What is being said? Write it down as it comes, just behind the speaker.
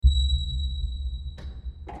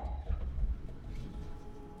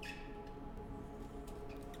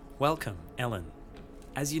Welcome, Ellen.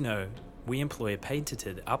 As you know, we employ a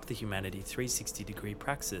patented Up the Humanity 360-degree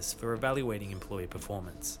praxis for evaluating employee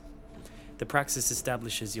performance. The praxis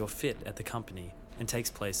establishes your fit at the company and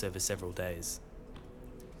takes place over several days.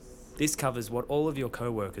 This covers what all of your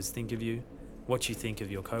co-workers think of you, what you think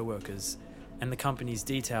of your co-workers, and the company's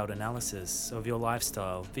detailed analysis of your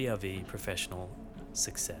lifestyle vis-a-vis professional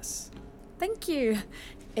success. Thank you.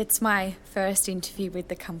 It's my first interview with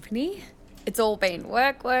the company. It's all been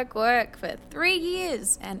work for 3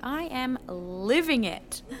 years, and I am living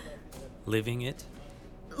it. Living it?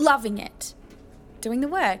 Loving it. Doing the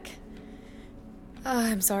work. Oh,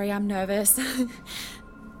 I'm sorry, I'm nervous.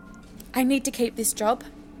 I need to keep this job.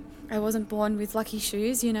 I wasn't born with lucky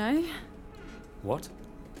shoes, you know. What?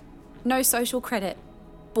 No social credit.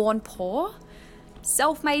 Born poor.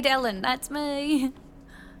 Self-made Ellen, that's me.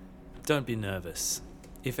 Don't be nervous.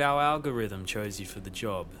 If our algorithm chose you for the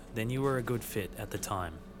job, then you were a good fit at the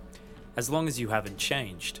time. As long as you haven't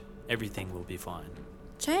changed, everything will be fine.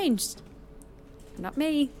 Changed? Not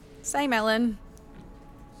me. Same Ellen.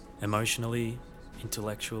 Emotionally,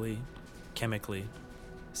 intellectually, chemically,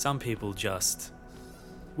 some people just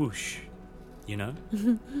whoosh, you know?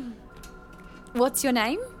 What's your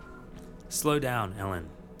name? Slow down, Ellen.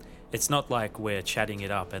 It's not like we're chatting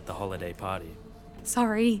it up at the holiday party.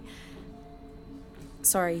 Sorry.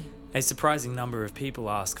 A surprising number of people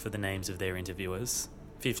ask for the names of their interviewers.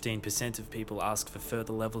 15% of people ask for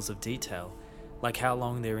further levels of detail, like how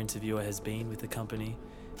long their interviewer has been with the company,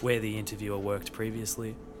 where the interviewer worked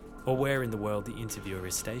previously, or where in the world the interviewer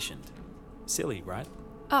is stationed. Silly, right?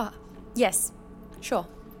 Yes. Sure.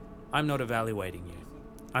 I'm not evaluating you.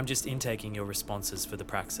 I'm just intaking your responses for the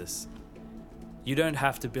praxis. You don't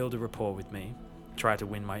have to build a rapport with me, try to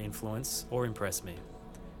win my influence, or impress me.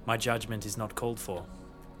 My judgment is not called for.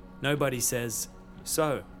 Nobody says,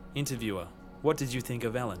 "So, interviewer, what did you think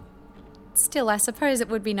of Ellen?" Still, I suppose it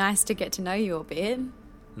would be nice to get to know you a bit.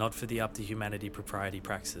 Not for the Up to Humanity propriety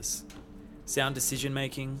praxis. Sound decision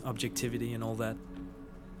making, objectivity and all that.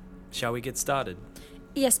 Shall we get started?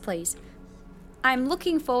 Yes, please. I'm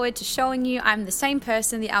looking forward to showing you I'm the same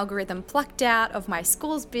person the algorithm plucked out of my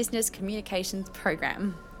school's business communications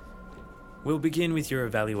program. We'll begin with your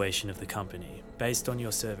evaluation of the company, based on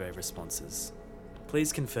your survey responses.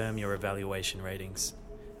 Please confirm your evaluation ratings.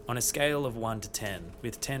 On a scale of 1 to 10,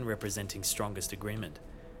 with 10 representing strongest agreement,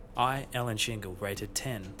 I, Ellen Shingle, rated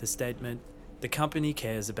 10 the statement, "The company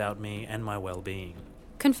cares about me and my well-being."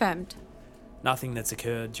 Confirmed. Nothing that's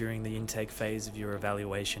occurred during the intake phase of your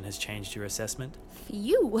evaluation has changed your assessment?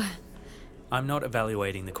 Phew. I'm not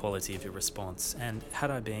evaluating the quality of your response, and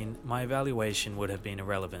had I been, my evaluation would have been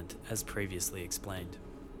irrelevant, as previously explained.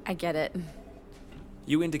 I get it.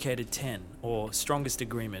 You indicated 10, or strongest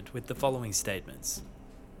agreement, with the following statements.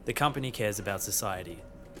 The company cares about society.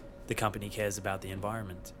 The company cares about the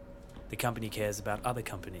environment. The company cares about other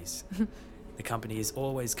companies. The company is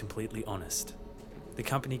always completely honest. The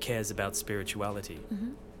company cares about spirituality.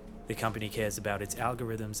 The company cares about its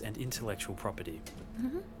algorithms and intellectual property.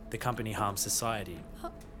 The company harms society.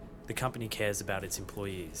 The company cares about its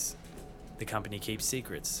employees. The company keeps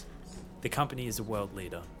secrets. The company is a world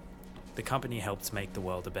leader. The company helps make the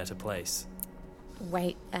world a better place.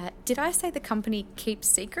 Wait, did I say the company keeps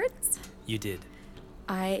secrets? You did.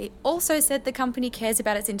 I also said the company cares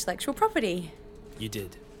about its intellectual property. You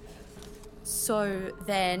did. So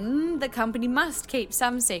then the company must keep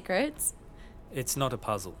some secrets. It's not a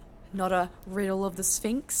puzzle. Not a riddle of the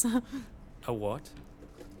Sphinx. A what?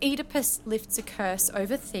 Oedipus lifts a curse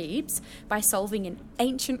over Thebes by solving an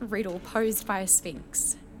ancient riddle posed by a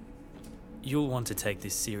sphinx. You'll want to take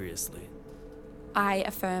this seriously. I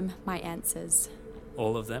affirm my answers.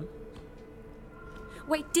 All of them?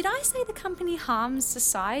 Wait, did I say the company harms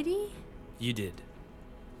society? You did.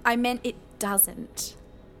 I meant it doesn't.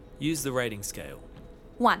 Use the rating scale.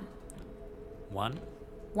 1. 1?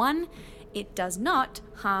 1, it does not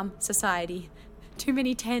harm society. Too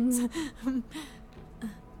many tens.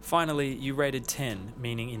 Finally, you rated 10,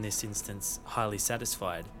 meaning in this instance, highly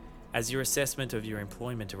satisfied, as your assessment of your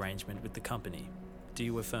employment arrangement with the company. Do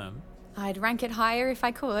you affirm? I'd rank it higher if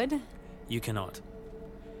I could. You cannot.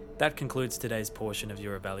 That concludes today's portion of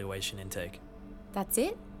your evaluation intake. That's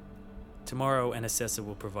it? Tomorrow, an assessor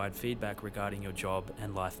will provide feedback regarding your job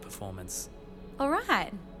and life performance. All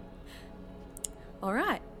right.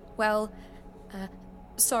 Well,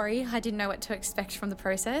 sorry, I didn't know what to expect from the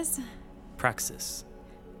process. Praxis.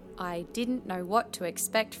 I didn't know what to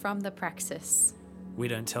expect from the praxis. We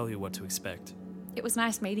don't tell you what to expect. It was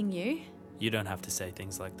nice meeting you. You don't have to say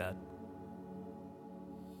things like that.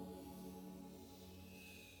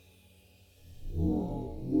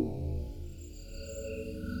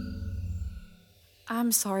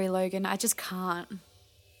 I'm sorry, Logan. I just can't.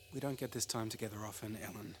 We don't get this time together often,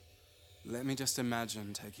 Ellen. Let me just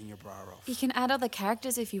imagine taking your bra off. You can add other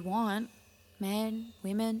characters if you want. Men,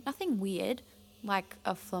 women, nothing weird. Like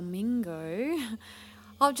a flamingo.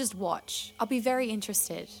 I'll just watch. I'll be very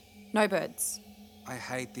interested. No birds. I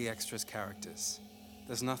hate the extras characters.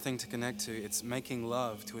 There's nothing to connect to. It's making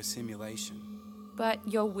love to a simulation. But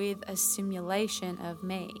you're with a simulation of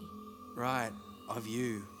me. Right, of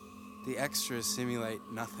you. The extras simulate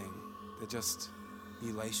nothing. They're just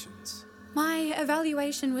mulations. My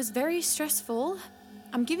evaluation was very stressful.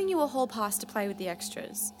 I'm giving you a whole pass to play with the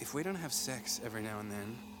extras. If we don't have sex every now and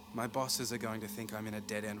then, my bosses are going to think I'm in a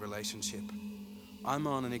dead-end relationship. I'm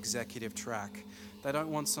on an executive track. They don't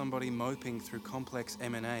want somebody moping through complex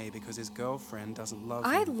M&A because his girlfriend doesn't love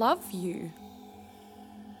him. I love you.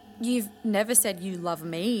 You've never said you love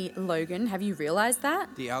me, Logan. Have you realised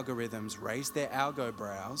that? The algorithms raise their algo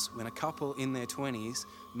brows when a couple in their 20s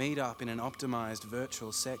meet up in an optimized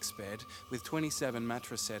virtual sex bed with 27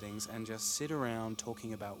 mattress settings and just sit around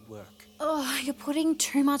talking about work. Oh, you're putting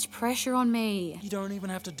too much pressure on me. You don't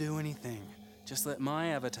even have to do anything. Just let my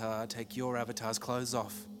avatar take your avatar's clothes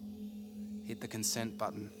off. Hit the consent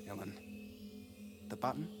button, Ellen. The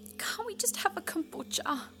button? Can't we just have a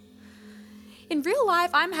kombucha? In real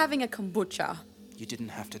life, I'm having a kombucha. You didn't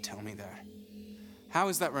have to tell me that. How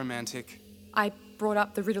is that romantic? I brought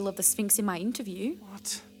up the riddle of the Sphinx in my interview.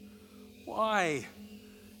 What? Why?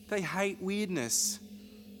 They hate weirdness.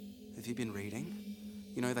 Have you been reading?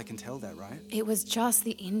 You know they can tell that, right? It was just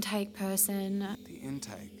the intake person. The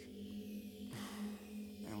intake.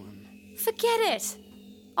 Ellen. Forget it.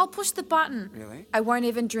 I'll push the button. Really? I won't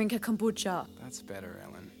even drink a kombucha. That's better,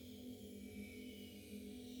 Ellen.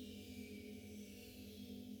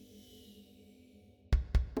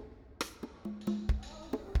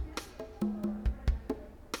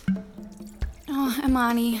 Oh,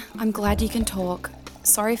 Amani, I'm glad you can talk.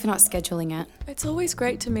 Sorry for not scheduling it. It's always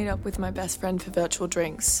great to meet up with my best friend for virtual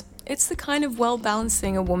drinks. It's the kind of well-balanced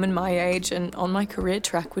thing a woman my age and on my career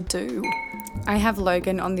track would do. I have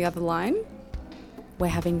Logan on the other line. We're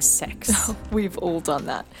having sex. We've all done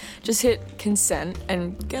that. Just hit consent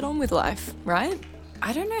and get on with life, right?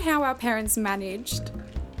 I don't know how our parents managed.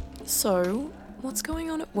 So, what's going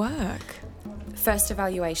on at work? First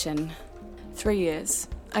evaluation. 3 years.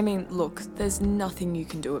 I mean, look, there's nothing you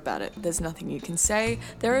can do about it. There's nothing you can say.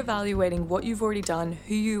 They're evaluating what you've already done,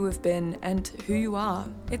 who you have been, and who you are.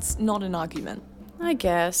 It's not an argument. I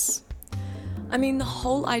guess. I mean, the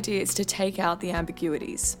whole idea is to take out the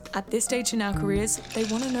ambiguities. At this stage in our careers, they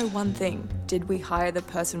want to know one thing. Did we hire the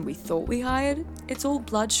person we thought we hired? It's all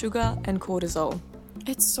blood sugar and cortisol.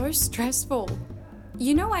 It's so stressful.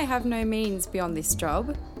 You know I have no means beyond this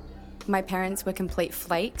job. My parents were complete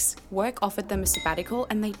flakes, work offered them a sabbatical,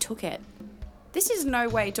 and they took it. This is no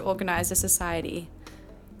way to organise a society.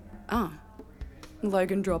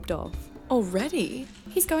 Logan dropped off. Already?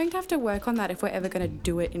 He's going to have to work on that if we're ever going to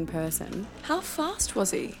do it in person. How fast was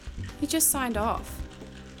he? He just signed off.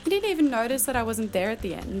 He didn't even notice that I wasn't there at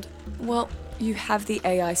the end. Well, you have the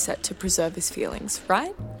AI set to preserve his feelings,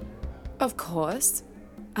 right? Of course.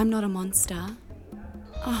 I'm not a monster.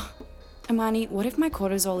 Amani, what if my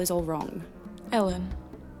cortisol is all wrong? Ellen,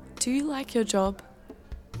 do you like your job?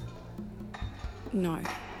 No.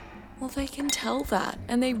 Well, they can tell that,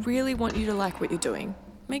 and they really want you to like what you're doing.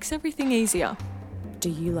 Makes everything easier. Do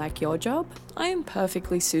you like your job? I am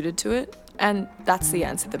perfectly suited to it, and that's the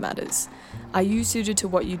answer that matters. Are you suited to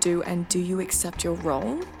what you do, and do you accept your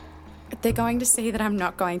role? They're going to see that I'm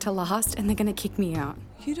not going to last, and they're going to kick me out.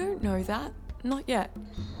 You don't know that. Not yet.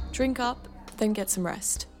 Drink up, then get some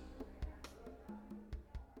rest.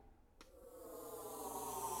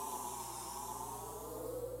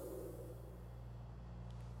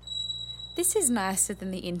 This is nicer than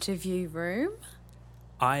the interview room.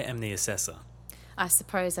 I am the assessor. I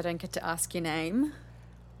suppose I don't get to ask your name.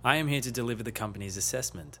 I am here to deliver the company's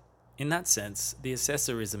assessment. In that sense, the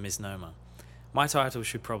assessor is a misnomer. My title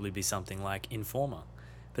should probably be something like informer,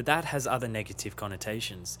 but that has other negative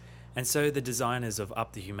connotations, and so the designers of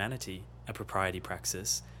Up the Humanity, a propriety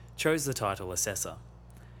praxis, chose the title assessor.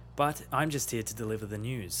 But I'm just here to deliver the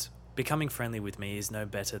news. Becoming friendly with me is no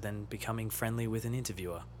better than becoming friendly with an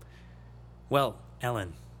interviewer. Well,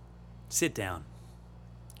 Ellen, sit down.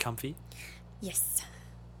 Comfy? Yes.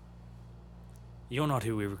 You're not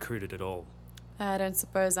who we recruited at all. I don't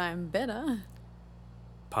suppose I'm better.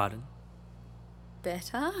 Pardon?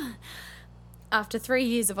 Better? After 3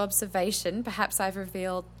 years of observation, perhaps I've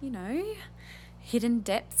revealed, hidden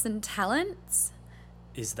depths and talents.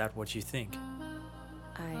 Is that what you think?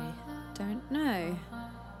 I don't know.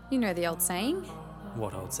 You know the old saying?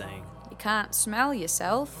 What old saying? You can't smell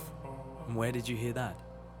yourself. Where did you hear that?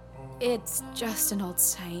 It's just an old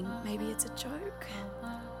saying. Maybe it's a joke.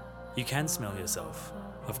 You can smell yourself.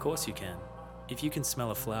 Of course you can. If you can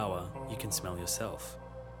smell a flower, you can smell yourself.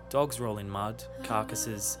 Dogs roll in mud,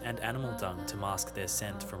 carcasses, and animal dung to mask their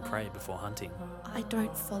scent from prey before hunting. I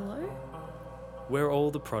don't follow. We're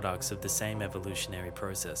all the products of the same evolutionary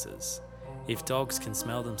processes. If dogs can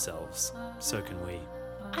smell themselves, so can we.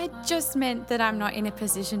 I just meant that I'm not in a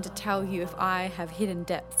position to tell you if I have hidden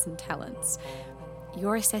depths and talents.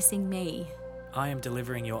 You're assessing me. I am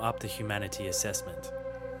delivering your Up to Humanity assessment.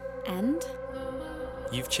 And?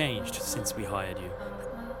 You've changed since we hired you.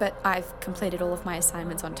 But I've completed all of my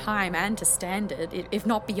assignments on time and to standard, if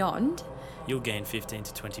not beyond. You'll gain 15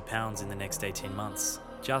 to 20 pounds in the next 18 months,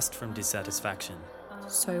 just from dissatisfaction.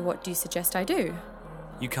 So what do you suggest I do?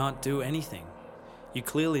 You can't do anything. You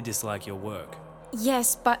clearly dislike your work.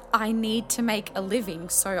 Yes, but I need to make a living,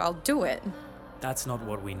 so I'll do it. That's not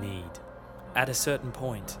what we need. At a certain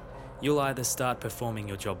point, you'll either start performing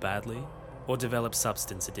your job badly, or develop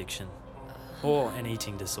substance addiction, or an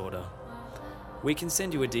eating disorder. We can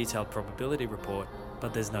send you a detailed probability report,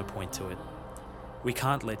 but there's no point to it. We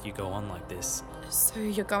can't let you go on like this. So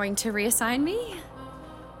you're going to reassign me?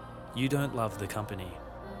 You don't love the company.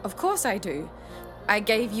 Of course I do. I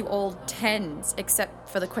gave you all 10s, except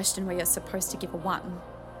for the question where you're supposed to give a 1.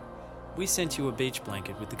 We sent you a beach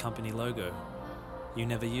blanket with the company logo. You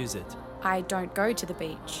never use it. I don't go to the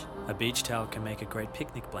beach. A beach towel can make a great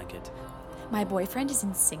picnic blanket. My boyfriend is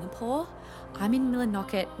in Singapore. I'm in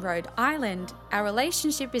Millinocket, Rhode Island. Our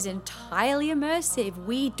relationship is entirely immersive.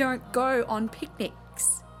 We don't go on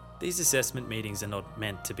picnics. These assessment meetings are not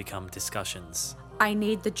meant to become discussions. I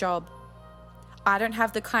need the job. I don't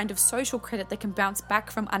have the kind of social credit that can bounce back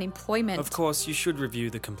from unemployment. Of course, you should review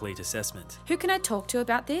the complete assessment. Who can I talk to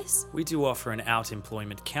about this? We do offer an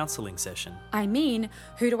out-employment counselling session. I mean,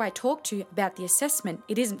 who do I talk to about the assessment?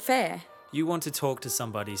 It isn't fair. You want to talk to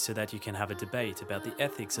somebody so that you can have a debate about the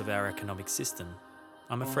ethics of our economic system.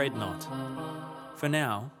 I'm afraid not. For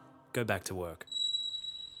now, go back to work.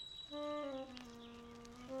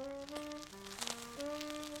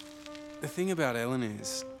 The thing about Ellen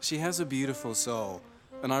is, she has a beautiful soul,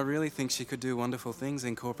 and I really think she could do wonderful things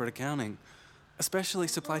in corporate accounting, especially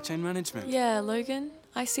supply chain management. Yeah, Logan,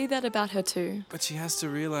 I see that about her too. But she has to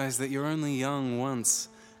realise that you're only young once.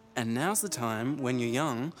 And now's the time, when you're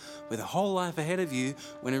young, with a whole life ahead of you,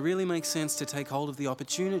 when it really makes sense to take hold of the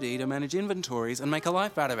opportunity to manage inventories and make a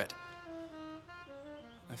life out of it.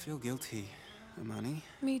 I feel guilty, Amani.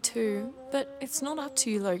 Me too. But it's not up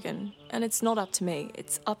to you, Logan. And it's not up to me.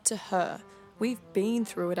 It's up to her. We've been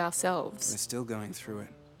through it ourselves. We're still going through it.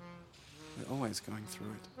 We're always going through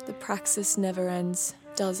it. The praxis never ends,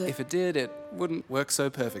 does it? If it did, it wouldn't work so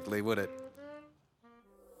perfectly, would it?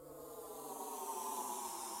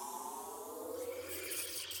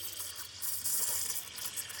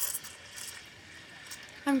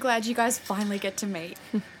 I'm glad you guys finally get to meet.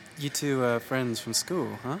 You two are friends from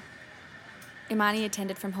school, huh? Imani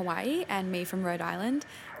attended from Hawaii and me from Rhode Island,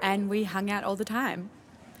 and we hung out all the time.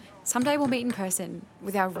 Someday we'll meet in person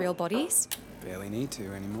with our real bodies, Barely need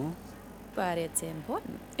to anymore. but it's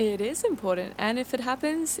important. It is important, and if it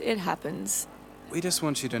happens, it happens. We just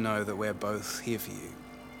want you to know that we're both here for you,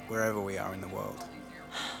 wherever we are in the world.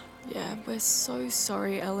 Yeah, we're so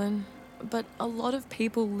sorry, Ellen. But a lot of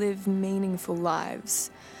people live meaningful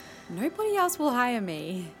lives. Nobody else will hire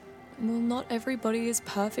me. Well, not everybody is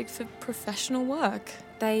perfect for professional work.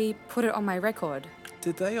 They put it on my record.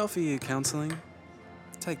 Did they offer you counselling?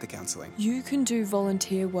 Take the counselling. You can do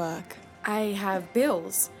volunteer work. I have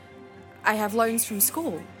bills. I have loans from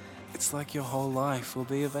school. It's like your whole life will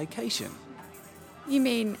be a vacation. You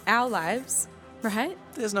mean our lives, right?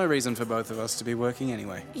 There's no reason for both of us to be working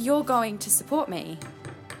anyway. You're going to support me.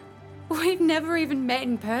 We've never even met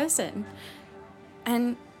in person.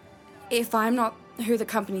 And if I'm not who the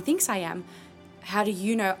company thinks I am, how do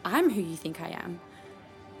you know I'm who you think I am?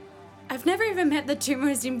 I've never even met the two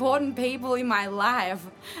most important people in my life.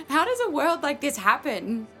 How does a world like this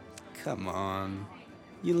happen? Come on.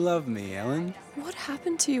 You love me, Ellen. What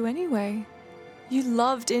happened to you anyway? You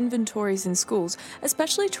loved inventories in schools,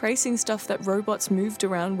 especially tracing stuff that robots moved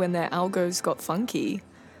around when their algos got funky.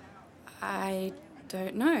 I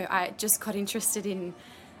don't know. I just got interested in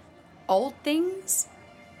old things.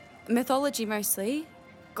 Mythology mostly.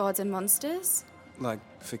 Gods and monsters. Like,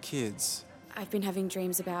 for kids. I've been having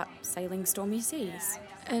dreams about sailing stormy seas.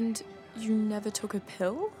 And you never took a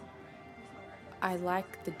pill? I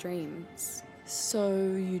like the dreams. So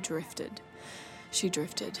you drifted. She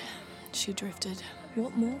drifted. She drifted.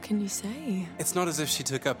 What more can you say? It's not as if she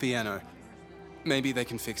took up piano. Maybe they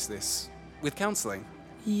can fix this with counselling.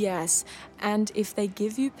 Yes, and if they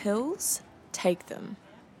give you pills, take them.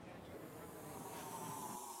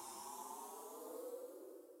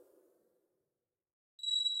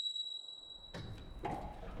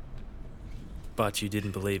 But you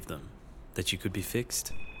didn't believe them, that you could be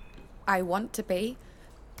fixed? I want to be.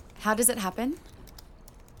 How does it happen?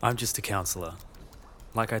 I'm just a counsellor.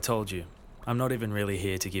 Like I told you, I'm not even really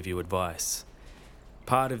here to give you advice.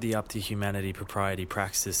 Part of the Up to Humanity propriety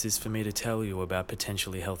praxis is for me to tell you about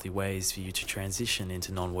potentially healthy ways for you to transition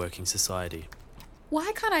into non-working society.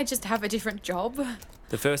 Why can't I just have a different job?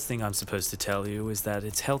 The first thing I'm supposed to tell you is that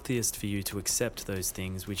it's healthiest for you to accept those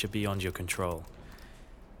things which are beyond your control.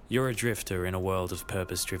 You're a drifter in a world of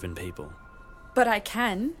purpose-driven people. But I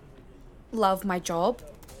can love my job.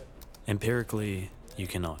 Empirically, you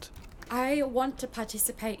cannot. I want to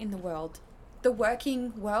participate in the world. The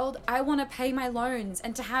working world. I want to pay my loans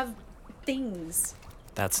and to have things.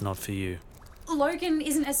 That's not for you. Logan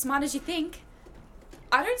isn't as smart as you think.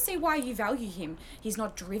 I don't see why you value him. He's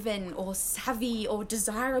not driven or savvy or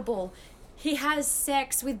desirable. He has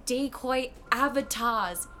sex with decoy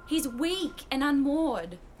avatars. He's weak and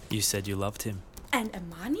unmoored. You said you loved him. And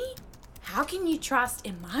Imani? How can you trust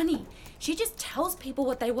Imani? She just tells people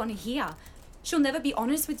what they want to hear. She'll never be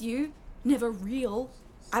honest with you. Never real.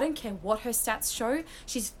 I don't care what her stats show.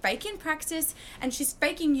 She's faking praxis and she's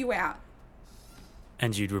faking you out.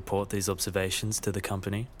 And you'd report these observations to the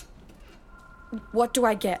company? What do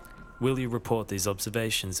I get? Will you report these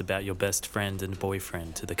observations about your best friend and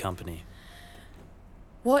boyfriend to the company?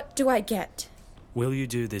 What do I get? Will you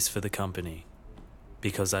do this for the company?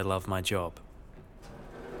 Because I love my job.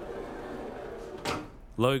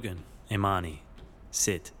 Logan, Imani,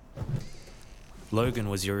 sit. Logan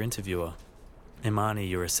was your interviewer. Imani,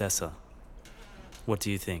 your assessor. What do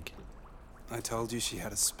you think? I told you she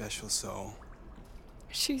had a special soul.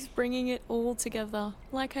 She's bringing it all together,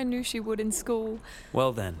 like I knew she would in school.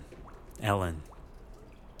 Well then, Ellen,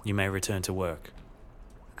 you may return to work.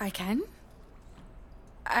 I can?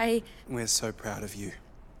 We're so proud of you.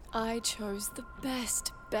 I chose the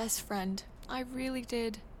best friend. I really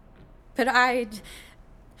did. But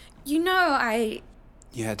you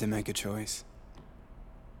had to make a choice.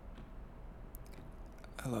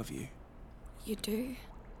 I love you. You do?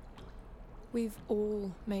 We've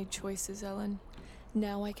all made choices, Ellen.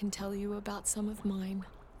 Now I can tell you about some of mine.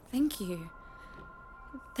 Thank you.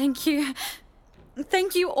 Thank you.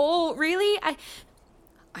 Thank you all, really.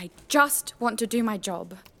 I just want to do my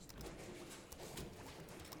job.